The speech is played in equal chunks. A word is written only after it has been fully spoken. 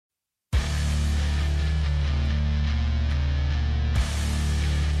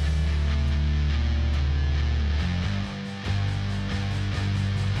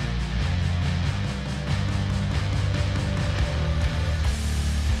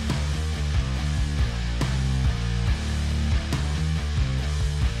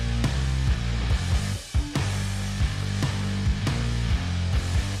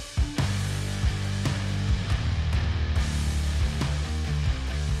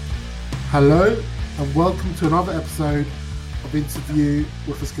Hello and welcome to another episode of Interview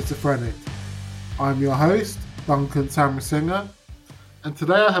with a Schizophrenic. I'm your host, Duncan Samrasinger, and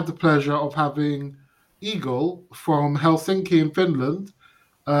today I have the pleasure of having Eagle from Helsinki in Finland.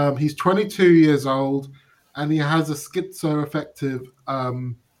 He's 22 years old and he has a schizoaffective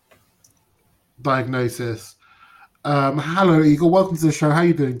diagnosis. Hello, Eagle. Welcome to the show. How are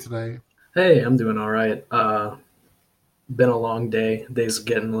you doing today? Hey, I'm doing all right. Been a long day. Days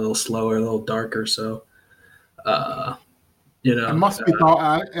getting a little slower, a little darker. So, uh, you It know, must be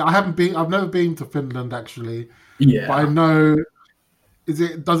dark. I haven't been. I've never been to Finland actually, but I yeah, know.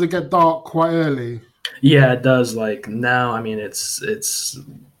 Does it get dark quite early? yeah, it does. Like now, I mean, it's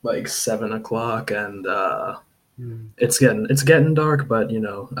like 7 o'clock, and Hmm. it's getting dark. But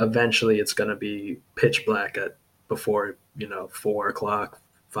eventually, it's gonna be pitch black at before 4 o'clock,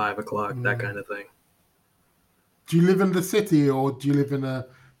 5 o'clock, that Hmm. kind of thing. Do you live in the city or do you live in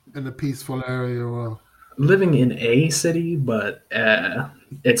a peaceful area? Or Living in a city, but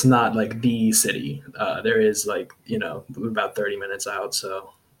it's not like the city. There is like about 30 minutes out,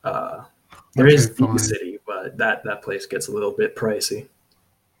 so uh, there okay, is the fine. city, but that place gets a little bit pricey.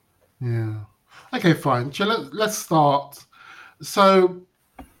 Yeah. Okay, fine. So let's start. So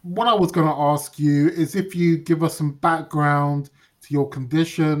what I was going to ask you is if you give us some background to your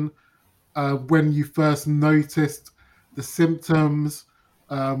condition, when you first noticed the symptoms,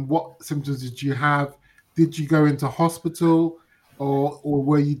 what symptoms did you have? Did you go into hospital, or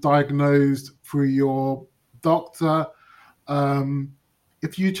were you diagnosed through your doctor? Um,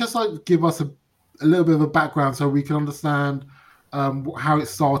 if you just like give us a little bit of a background so we can understand how it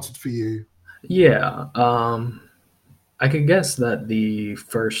started for you. Yeah, I could guess that the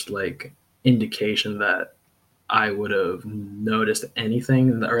first like indication that I would have noticed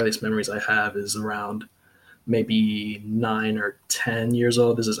anything, the earliest memories I have is around maybe 9 or 10 years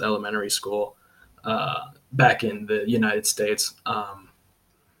old. This is elementary school, back in the United States.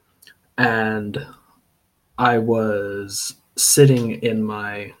 And I was sitting in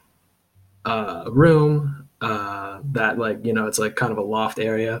my room, that like it's like kind of a loft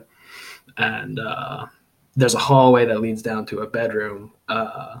area, and there's a hallway that leads down to a bedroom,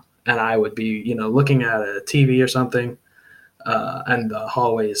 and I would be looking at a TV or something, and the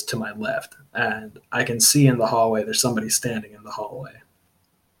hallway is to my left, and I can see in the hallway there's somebody standing in the hallway,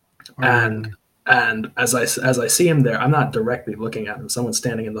 Oh, and really? as I see him there, I'm not directly looking at him. Someone's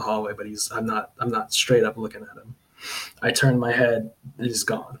standing in the hallway, but I'm not straight up looking at him. I turn my head, he's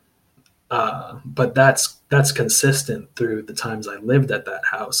gone. But that's consistent through the times I lived at that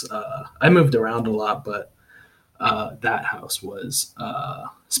house. I moved around a lot, but that house was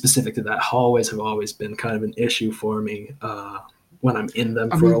specific to that. Hallways have always been kind of an issue for me when I'm in them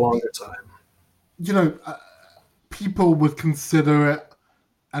I for a mean, longer time. you know, people would consider it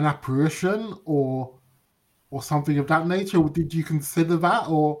an apparition or something of that nature. Did you consider that,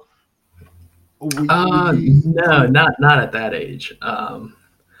 or were you No, kind of not at that age.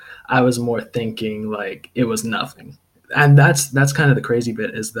 I was more thinking like it was nothing, and that's kind of the crazy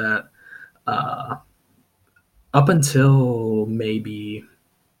bit is that uh, up until maybe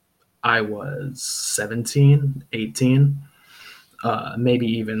I was 17, 18, maybe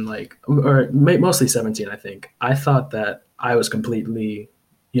even like, or mostly 17, I think. I thought that I was completely,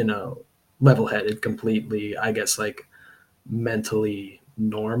 you know, level headed, completely, I guess, like mentally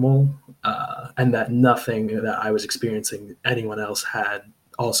normal, and that nothing that I was experiencing anyone else had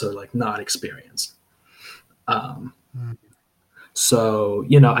also like not experienced. Um, so,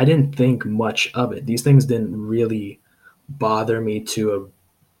 I didn't think much of it. These things didn't really bother me to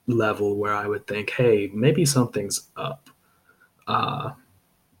a level where I would think, hey, maybe something's up. Uh,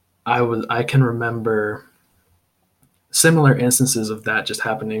 I can remember similar instances of that just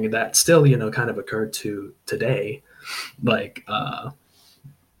happening that still kind of occurred to today, like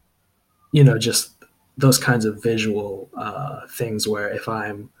just those kinds of visual things where if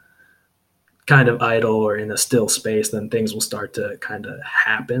I'm kind of idle or in a still space, then things will start to kind of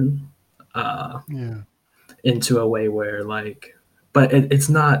happen uh, yeah, into a way where like, but it's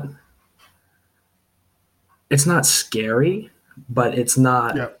not scary, but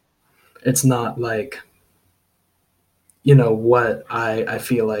yeah, it's not like what I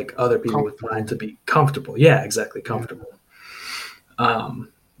feel like other people would find comfortable? to be comfortable. Yeah, exactly, Yeah. comfortable. Um,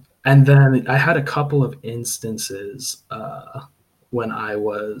 and then I had a couple of instances when I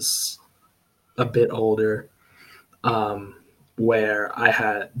was a bit older, um, where I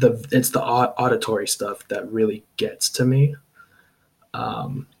had it's the auditory stuff that really gets to me.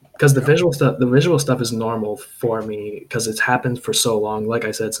 Because Yeah. the visual stuff is normal for me because it's happened for so long. Like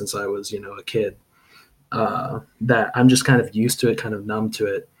I said, since I was a kid, that I'm just kind of used to it, kind of numb to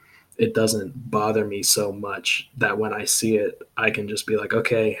it. it doesn't bother me so much that when I see it, I can just be like,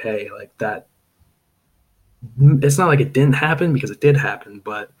 okay, hey, like that. It's not like it didn't happen because it did happen,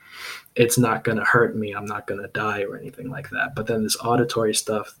 but it's not going to hurt me. I'm not going to die or anything like that. But then this auditory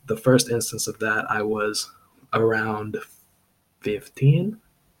stuff, the first instance of that, I was around 15, Yeah.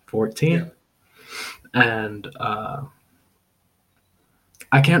 14. And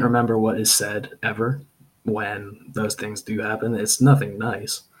I can't remember what is said ever when those things do happen. It's nothing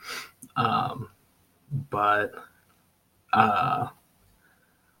nice. Um, but uh,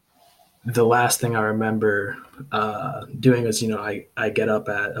 the last thing I remember doing is, I get up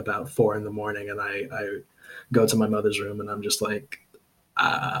at about 4 in the morning and I go to my mother's room and I'm just like,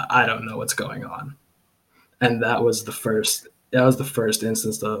 I don't know what's going on. And that was the first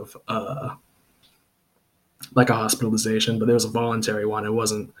instance of like a hospitalization, but it was a voluntary one. It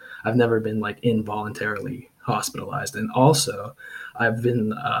wasn't. I've never been like involuntarily hospitalized, and also I've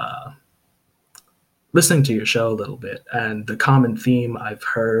been listening to your show a little bit, and the common theme I've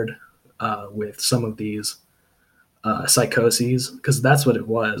heard with some of these psychoses, because that's what it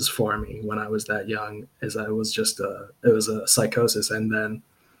was for me when I was that young, is I was just it was a psychosis, and then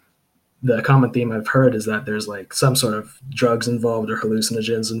the common theme I've heard is that there's like some sort of drugs involved or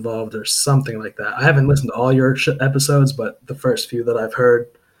hallucinogens involved or something like that. I haven't listened to all your episodes, but the first few that I've heard,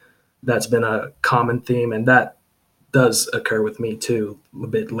 that's been a common theme, and that does occur with me too a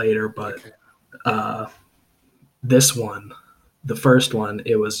bit later. But Okay. uh, this one, the first one,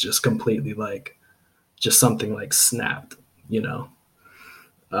 it was just completely like just something like snapped, you know.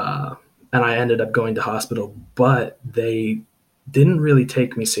 Uh, and I ended up going to hospital, but they didn't really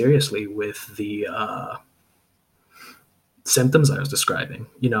take me seriously with the symptoms I was describing.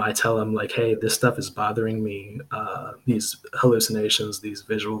 I tell them like, hey, this stuff is bothering me. These hallucinations, these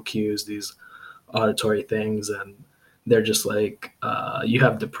visual cues, these auditory things, and they're just like, you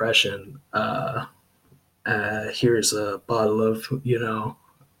have depression. Here's a bottle of,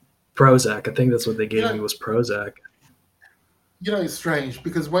 Prozac. I think that's what they You gave me know, was Prozac. it's strange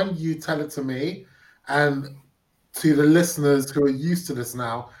because when you tell it to me and to the listeners who are used to this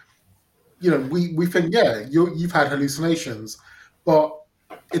now, we think, yeah, you've had hallucinations, but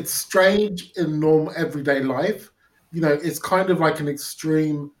it's strange in normal everyday life. It's kind of like an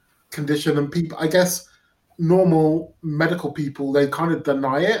extreme condition, and people, I guess, normal medical people, they kind of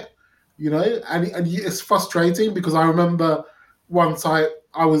deny it, and it's frustrating because I remember once I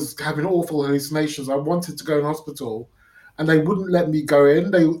was having awful hallucinations. I wanted to go in hospital, and they wouldn't let me go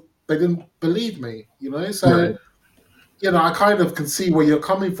in. They didn't believe me, so Right. I kind of can see where you're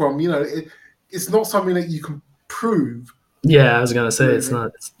coming from. It's not something that you can prove, Yeah, I was gonna say it's really.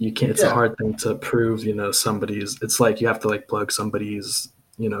 not. You can't. It's a Yeah, hard thing to prove. Somebody's. It's like you have to like plug somebody's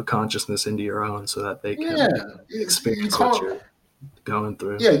consciousness into your own so that they yeah. can You experience what can't. you're going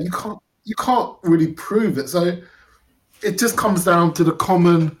through. Yeah, you can't really prove it. So it just comes down to the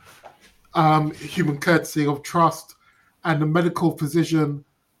common human courtesy of trust and the medical physician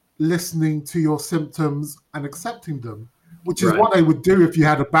listening to your symptoms and accepting them, which is Right. what they would do if you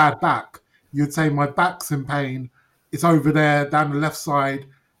had a bad back. You'd say, my back's in pain. It's over there down the left side.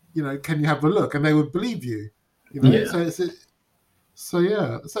 Can you have a look? And they would believe you. Yeah. So so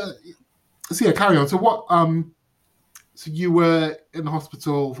yeah. So yeah, carry on. So what? So you were in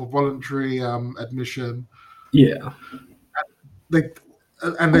hospital for voluntary admission. Yeah. They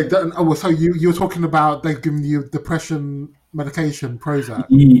and they don't. Oh, so you're talking about they've given you depression medication, Prozac.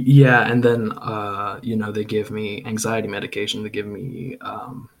 Yeah, and then they give me anxiety medication. They give me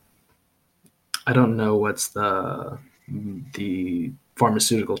I don't know what's the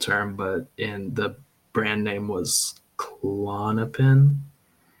pharmaceutical term, but in the brand name was Klonopin.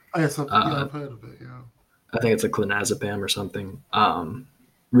 Oh, yes, yeah, Uh, I've heard of it. Yeah. I think it's a clonazepam or something.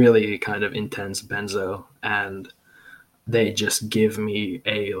 Really kind of intense benzo, and they just give me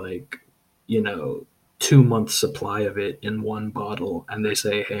a like, you know, 2 month supply of it in one bottle, and they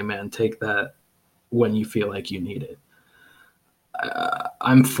say, "Hey, man, take that when you feel like you need it."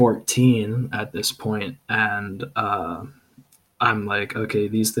 I'm 14 at this point, and I'm like, okay,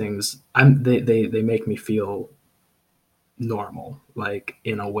 these things, they make me feel normal, like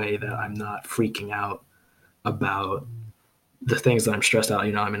in a way that I'm not freaking out about the things that I'm stressed out.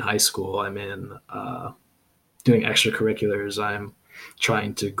 I'm in high school. I'm in doing extracurriculars. I'm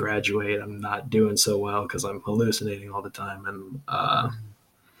trying to graduate. I'm not doing so well because I'm hallucinating all the time, and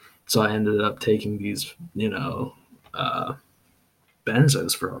so I ended up taking these, uh,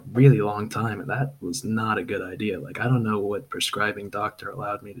 benzos for a really long time, and that was not a good idea. Like, I don't know what prescribing doctor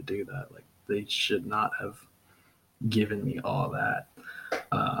allowed me to do that. Like, they should not have given me all that,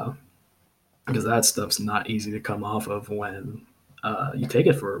 uh, because that stuff's not easy to come off of when you take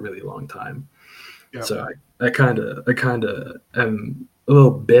it for a really long time. Yeah. So I kind of am a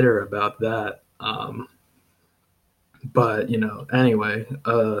little bitter about that. But anyway,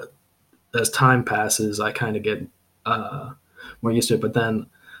 as time passes, I kind of get uh, more used to it. But then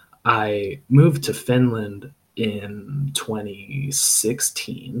I moved to Finland in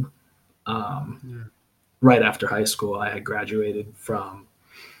 2016. Um, Yeah. right after high school, I had graduated from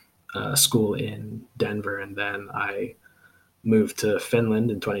school in Denver, and then I moved to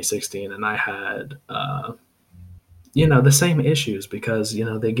Finland in 2016, and I had the same issues because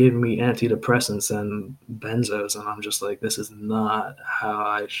they gave me antidepressants and benzos, and I'm just like, this is not how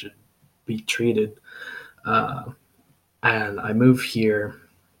I should be treated. Uh, and I move here.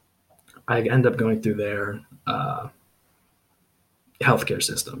 I end up going through their healthcare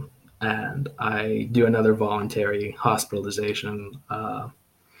system, and I do another voluntary hospitalization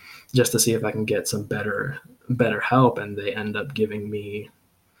just to see if I can get some better help. And they end up giving me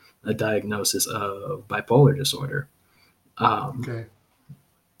a diagnosis of bipolar disorder. Um, Okay.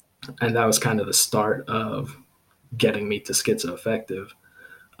 and that was kind of the start of getting me to schizoaffective,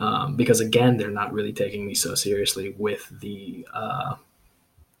 because again, they're not really taking me so seriously with the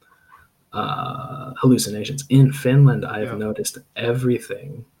hallucinations. In Finland, I have Yeah. noticed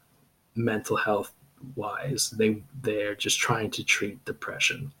everything mental health wise. They're just trying to treat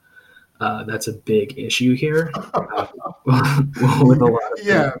depression. That's a big issue here, uh, with a lot of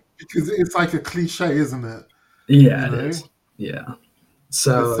Yeah, people. because it's like a cliche, isn't it? You Yeah, it know, is. Yeah. there's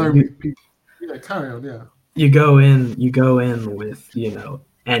So so you many people. Yeah, carry on. Yeah. you go in with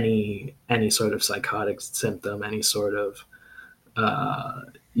any sort of psychotic symptom, any sort of uh,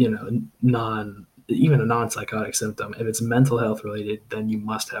 non even a non-psychotic symptom. If it's mental health related, then you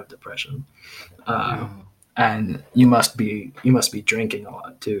must have depression, uh, Yeah. and you must be drinking a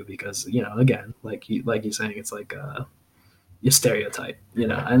lot too, because again, like you saying, it's like a stereotype, and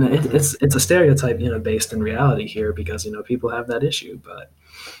Yeah. it's a stereotype, based in reality here, because people have that issue, but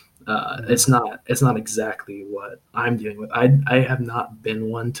Yeah. it's not exactly what I'm dealing with. I have not been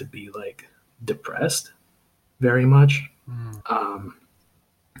one to be like depressed very much. Mm. Um,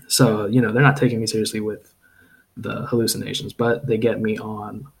 so they're not taking me seriously with the hallucinations, but they get me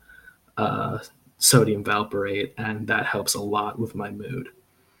on uh, sodium valproate, and that helps a lot with my mood.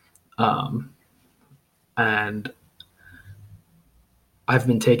 Um, and I've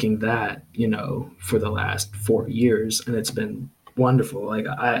been taking that, for the last 4 years, and it's been wonderful. Like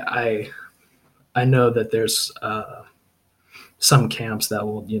I know that there's some camps that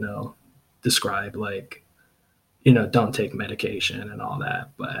will, describe like, don't take medication and all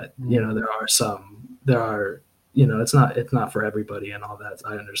that, but Mm. there are, it's not for everybody and all that.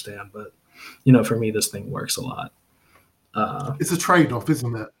 I understand, but for me, this thing works a lot. Uh, It's a trade-off,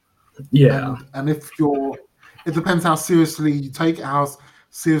 isn't it? yeah, And if you're, it depends how seriously you take it, how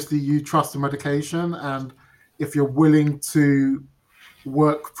seriously you trust the medication, and if you're willing to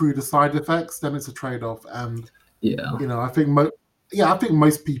work through the side effects, then it's a trade-off. And yeah, I think I think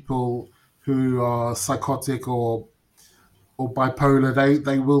most people who are psychotic or bipolar,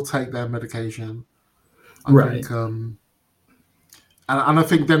 they will take their medication. I right, think, and I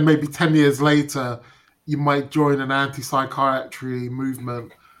think then maybe 10 years later, you might join an anti-psychiatry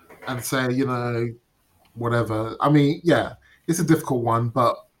movement and say, whatever. I mean, yeah, it's a difficult one,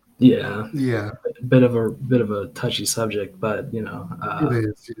 but yeah. yeah, Bit of a touchy subject, but it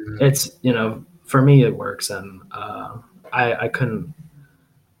is. Yeah. it's for me it works, and I couldn't.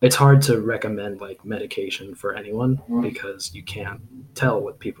 It's hard to recommend like medication for anyone because you can't tell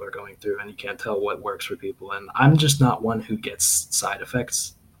what people are going through, and you can't tell what works for people. And I'm just not one who gets side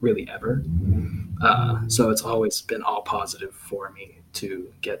effects really ever. Mm. So it's always been all positive for me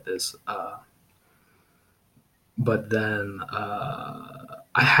to get this. But then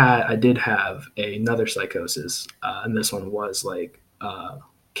I did have another psychosis, and this one was like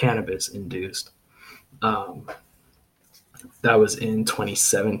cannabis induced. Um, that was in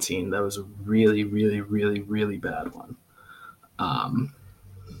 2017. That was a really, really, really, really bad one. Um,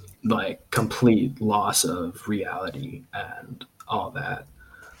 like complete loss of reality and all that.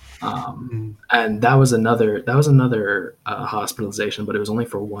 Um, Mm. and that was another hospitalization, but it was only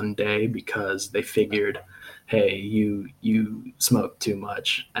for one day because they figured, hey, you smoked too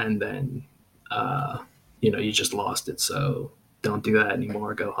much, and then uh, you just lost it, so don't do that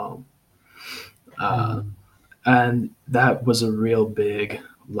anymore. Go home. Uh, Mm. and that was a real big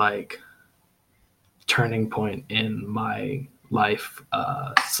like turning point in my life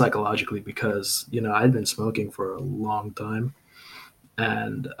psychologically, because I'd been smoking for a long time,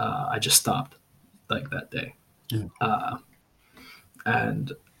 and I just stopped like that day. Yeah. uh,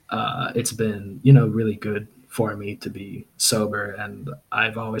 and it's been really good for me to be sober, and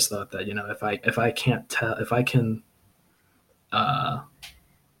I've always thought that, if I can't tell, if I can, uh,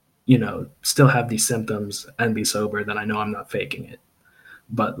 still have these symptoms and be sober, then I know I'm not faking it.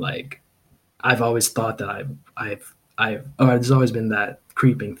 But like, I've always thought that there's always been that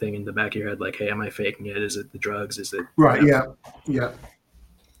creeping thing in the back of your head, like, hey, am I faking it? Is it the drugs? Is it Right. whatever? Yeah. Yeah.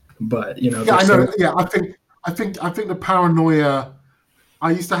 But Yeah. I there's know. so Yeah. I think the paranoia. I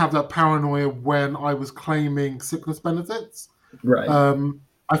used to have that paranoia when I was claiming sickness benefits. right,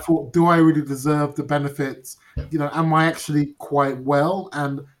 I thought, do I really deserve the benefits? Am I actually quite well?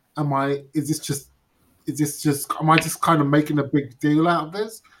 And am I? Is this just? Am I just kind of making a big deal out of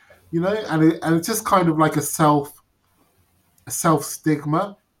this? And it's just kind of like a self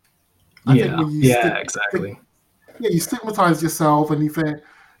stigma. I think yeah, when you yeah, exactly. yeah, you stigmatize yourself, and you think,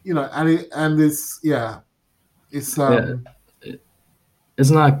 and it's yeah, it's Yeah, it's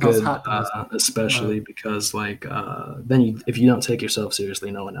not does good, happen. especially No, because like then if you don't take yourself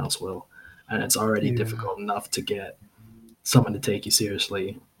seriously, no one else will, and it's already yeah, difficult enough to get someone to take you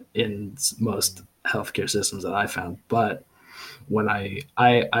seriously in most healthcare systems that I found. But when I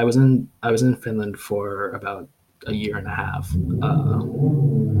was in Finland for about a year and a half.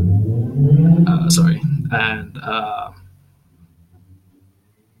 Sorry, and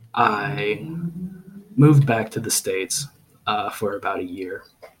I moved back to the states for about a year,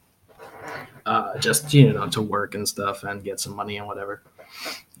 just to work and stuff and get some money and whatever.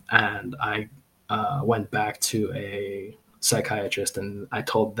 And I went back to a psychiatrist and I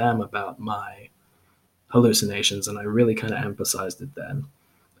told them about my hallucinations, and I really kind of emphasized it then.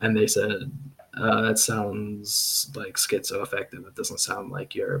 And they said, that sounds like schizoaffective. It doesn't sound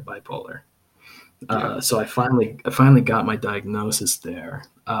like you're bipolar. yeah, So I finally got my diagnosis there,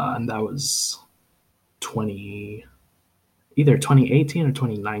 and that was 20 either 2018 or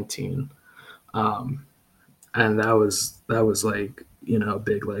 2019, um, and that was like a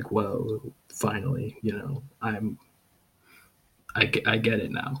big like, whoa, finally, I get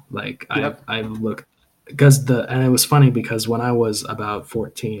it now. Like yeah, I've looked, because and it was funny because when I was about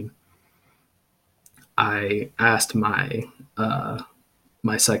 14, I asked my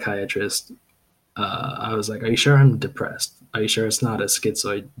psychiatrist. I was like, "Are you sure I'm depressed? Are you sure it's not a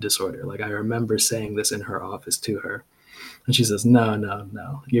schizoid disorder?" Like I remember saying this in her office to her, and she says, "No, no,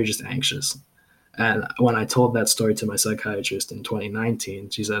 no, you're just anxious." And when I told that story to my psychiatrist in 2019,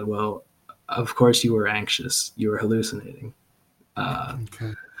 she said, "Well, of course you were anxious. You were hallucinating. Uh,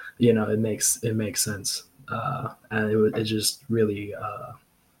 okay, it makes sense." And it just really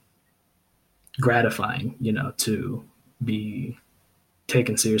gratifying, to be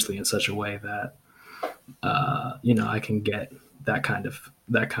taken seriously in such a way that I can get that kind of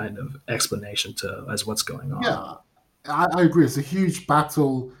explanation to as what's going on. yeah. I agree. It's a huge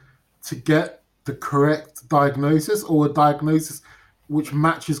battle to get the correct diagnosis, or a diagnosis which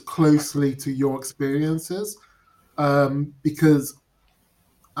matches closely to your experiences. Because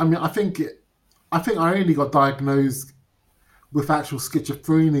I think I only got diagnosed with actual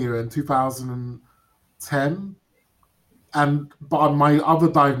schizophrenia in 2010, and but my other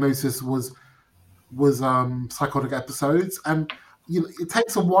diagnosis was psychotic episodes, and it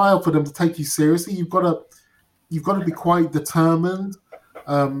takes a while for them to take you seriously. You've got to be quite determined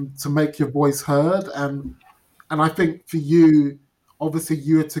to make your voice heard, and I think for you, obviously,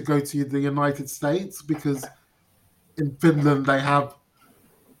 you had to go to the United States because in Finland they have,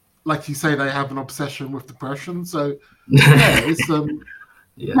 like you say, they have an obsession with depression. So yeah, it's yeah.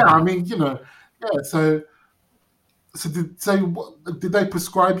 Yeah, Yeah. So did they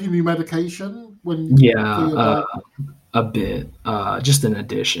prescribe you new medication for yeah, your diet? a bit. Just in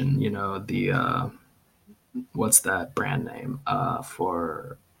addition, the what's that brand name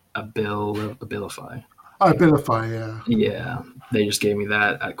for Abilify. Oh, Abilify, yeah. Yeah, they just gave me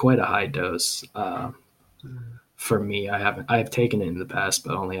that at quite a high dose. For me, I've taken it in the past,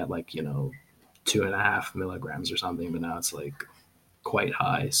 but only at like 2.5 milligrams or something. But now it's like quite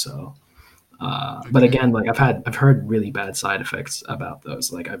high. So, but Okay. again, like I've heard really bad side effects about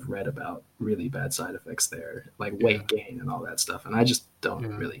those. Like I've read about really bad side effects there, like Yeah. weight gain and all that stuff, and I just don't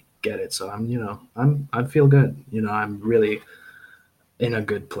Yeah. really get it. So I feel good. I'm really in a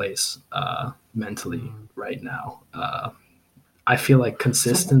good place mentally Mm. right now. I feel like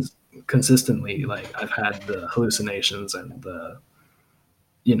So consistently, like I've had the hallucinations and the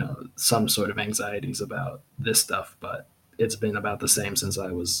some sort of anxieties about this stuff, but it's been about the same since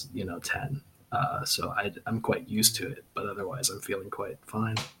I was 10. So I'm quite used to it, but otherwise I'm feeling quite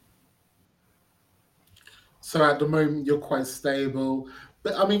fine. so at the moment you're quite stable,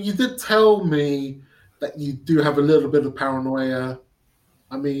 but I mean, you did tell me that you do have a little bit of paranoia.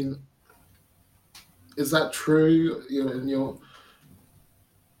 I mean, Is that true? In your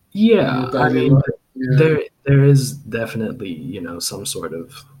Yeah, I daily mean, life? Yeah. there is definitely, some sort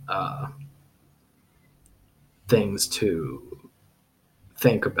of things to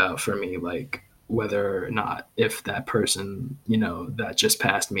think about for me, like whether or not if that person, that just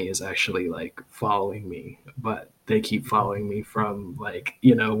passed me is actually like following me, but they keep following me from like,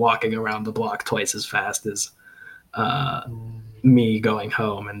 walking around the block twice as fast as uh, Mm. me going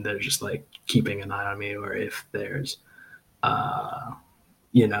home, and they're just like keeping an eye on me, or if there's, uh,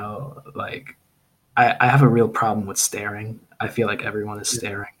 like I have a real problem with staring. I feel like everyone is Yeah.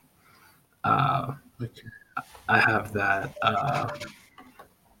 staring. Uh, Okay. I have that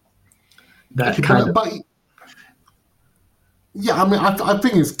Okay, kind of, but yeah, I mean, I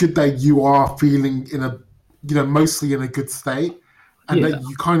think it's good that you are feeling in a, mostly in a good state, and yeah, that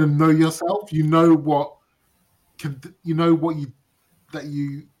you kind of know yourself. You know what you know what you that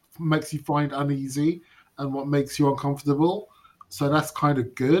you makes you find uneasy and what makes you uncomfortable. So that's kind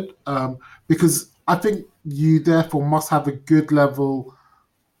of good, because I think you therefore must have a good level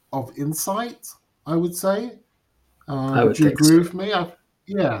of insight. I would say. I Would would you think agree so. with me?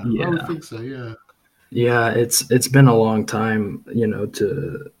 Yeah, I would Yeah. think so. Yeah. Yeah, it's been a long time,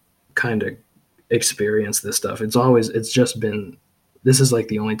 to kind of experience this stuff. It's just been, this is like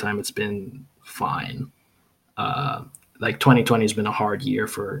the only time it's been fine. Uh, like 2020 has been a hard year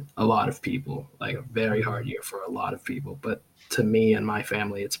for a lot of people, like a very hard Mm. year for a lot of people. But to me and my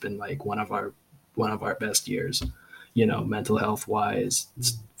family, it's been like one of our best years. Mental health wise,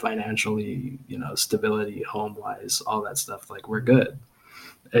 Mm. financially, stability, home wise, all that stuff. Like we're Mm. good.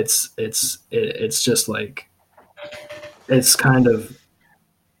 It's just like it's kind of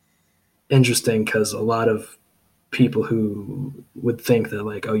interesting because a lot of people who would think that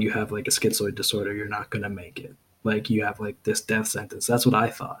like, oh, you have like a schizoid disorder, you're not gonna make it, like you have like this death sentence. That's what I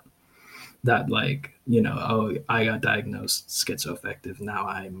thought, that like, oh, I got diagnosed schizoaffective, now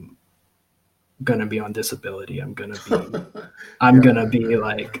I'm gonna be on disability, I'm Yeah, gonna be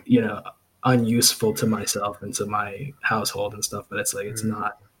like, unuseful to myself and to my household and stuff. But it's like, it's yeah.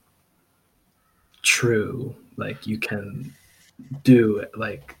 not true. Like you can do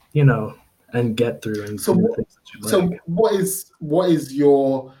like, and get through and So do the what? things that you like. So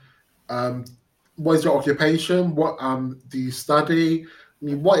um what is your occupation? What do you study? I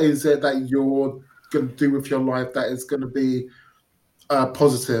mean, what is it that you're going to do with your life that is going to be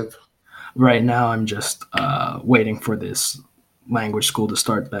positive? Right now, I'm just waiting for this language school to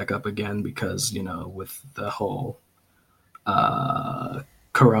start back up again because, with the whole uh,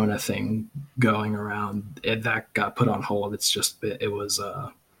 Corona thing going around, that got put on hold. It's just it was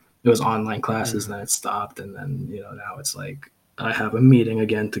online classes, Yeah. and then it stopped, and then now it's like I have a meeting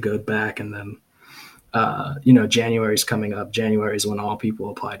again to go back, and then January's coming up. January is when all people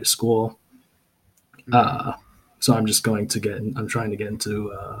apply to school. Mm. Uh, so I'm trying to get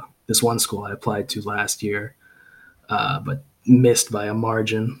into this one school I applied to last year, but missed by a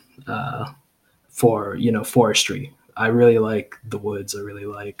margin for forestry. I really like the woods. I really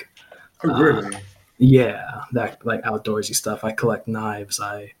like Oh, uh, really? yeah, that like outdoorsy stuff. I collect knives.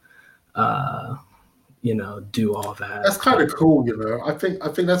 I uh, do all that. That's kind of cool, I think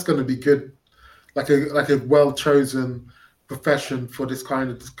that's going to be good, like a well chosen profession for this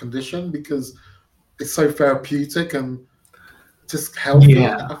kind of condition because it's so therapeutic and just Yeah, healthy.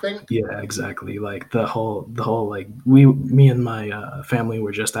 I think. yeah, exactly. Like the whole like me and my family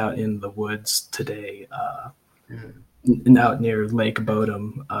were just out in the woods today, Yeah. out near Lake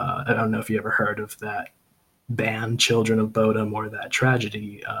Bodom. I don't know if you ever heard of that band, Children of Bodom, or that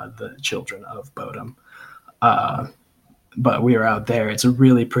tragedy, The Children of Bodom. Uh, but we were out there. It's a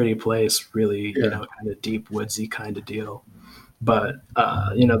really pretty place, really, Yeah. kind of deep, woodsy kind of deal. But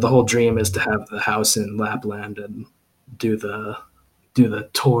the whole dream is to have the house in Lapland and do the do the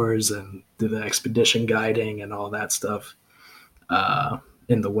tours and do the expedition guiding and all that stuff uh,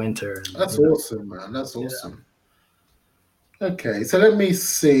 in the winter. And That's awesome, man. That's yeah, awesome. Okay, so let me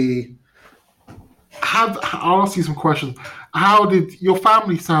see. I'll ask you some questions. How did your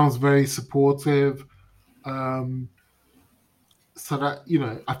family sounds very supportive? Um, so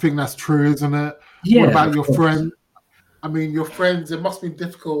that I think that's true, isn't it? What yeah, about of your course. friends? I mean, your friends. It must be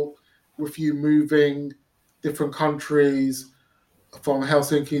difficult with you moving different countries from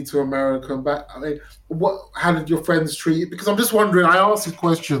Helsinki to America and back. I mean, what? How did your friends treat you? Because I'm just wondering. I ask these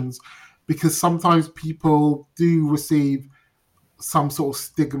questions because sometimes people do receive some sort of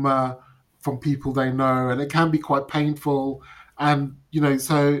stigma from people they know, and it can be quite painful. And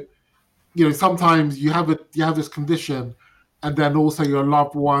so sometimes you have this condition, and then also your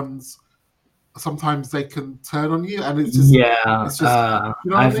loved ones sometimes they can turn on you, and Yeah, it's just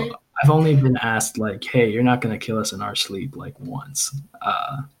you know what I I've mean? I've only been asked like, "Hey, you're not gonna kill us in our sleep," like once.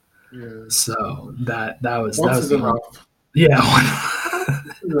 Yeah. So that Once was is the only. enough. Yeah,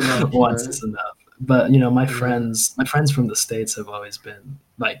 Is enough, you once know. is enough. But Yeah. my friends from the States have always been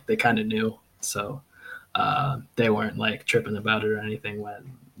like they kind of knew, so they weren't like tripping about it or anything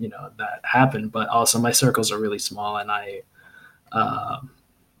when that happened. But also, my circles are really small, and I uh,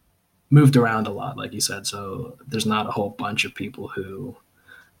 moved around a lot, like you said. So there's not a whole bunch of people who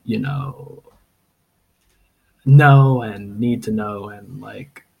you know know and need to know and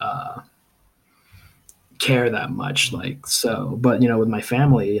like care that much. Like so, but with my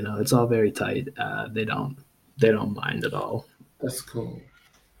family, it's all very tight. They don't mind at all. That's cool.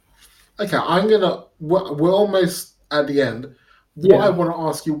 Okay, I'm gonna. We're almost at the end. What I Yeah. want to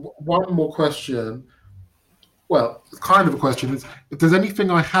ask you one more question. Well, it's kind of a question is if there's anything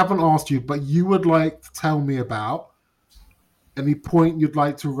I haven't asked you, but you would like to tell me about, any point you'd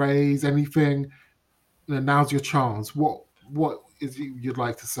like to raise, anything, now's your chance. What is it you'd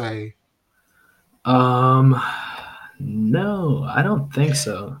like to say? Um, no, I don't think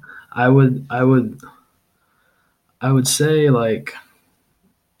so. I would say like,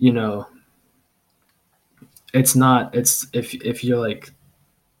 you know, it's not it's if you're like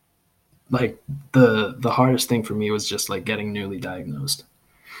the hardest thing for me was just like getting newly diagnosed.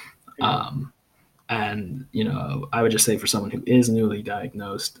 Yeah, Um and I would just say for someone who is newly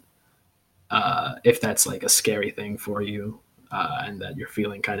diagnosed, if that's like a scary thing for you, and that you're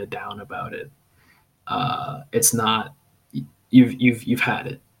feeling kind of down about it, it's not you've had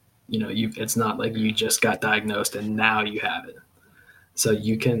it. It's not like you just got diagnosed and now you have it. So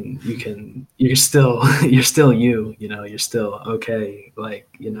you're still you're still you're still okay, like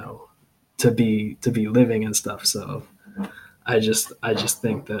to be living and stuff. So I just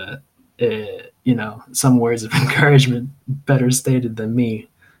think that some words of encouragement better stated than me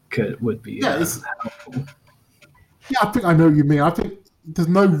would be yeah, it's helpful. yeah. I think I know what you mean. I think there's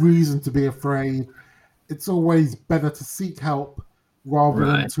no reason to be afraid. It's always better to seek help rather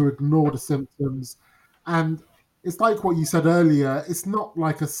than Right. to ignore the symptoms. And it's like what you said earlier. It's not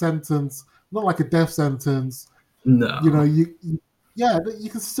like a sentence, not like a death sentence. No. Yeah, you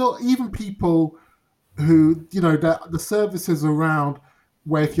can still, even people who, the services around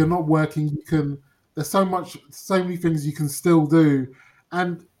where if you're not working, there's so many things you can still do.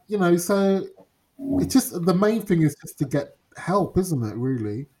 And, so it's just, the main thing is just to get help, isn't it,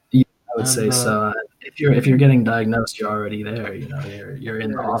 really? Yeah, I would say And, so. If you're getting diagnosed, you're already there. You're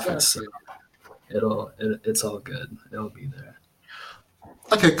in the yeah, office, so exactly. it's all good. It'll be there.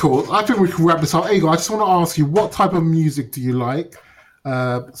 Okay, cool. I think we can wrap this up. Igor, I just want to ask you, what type of music do you like?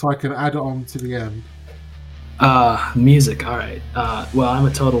 So I can add it on to the end. Music. All right. Well, I'm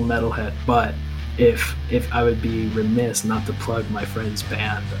a total metalhead, but if I would be remiss not to plug my friend's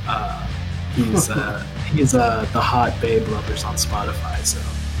band. He's the Hot Babe Lovers on Spotify. So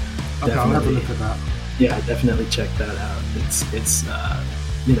Okay, I'll have a definitely, look at that. yeah, definitely check that out. It's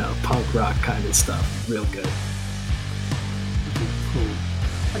punk rock kind of stuff. Real good. Okay,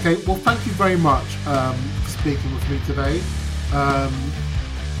 cool. Okay, well, thank you very much for speaking with me today. Um,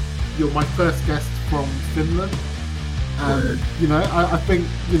 you're my first guest from Finland, and Word. I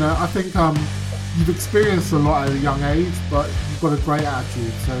think you've experienced a lot at a young age, but you've got a great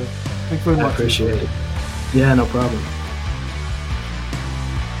attitude. So, thank you very I much, Igor. appreciate it. Yeah, no problem.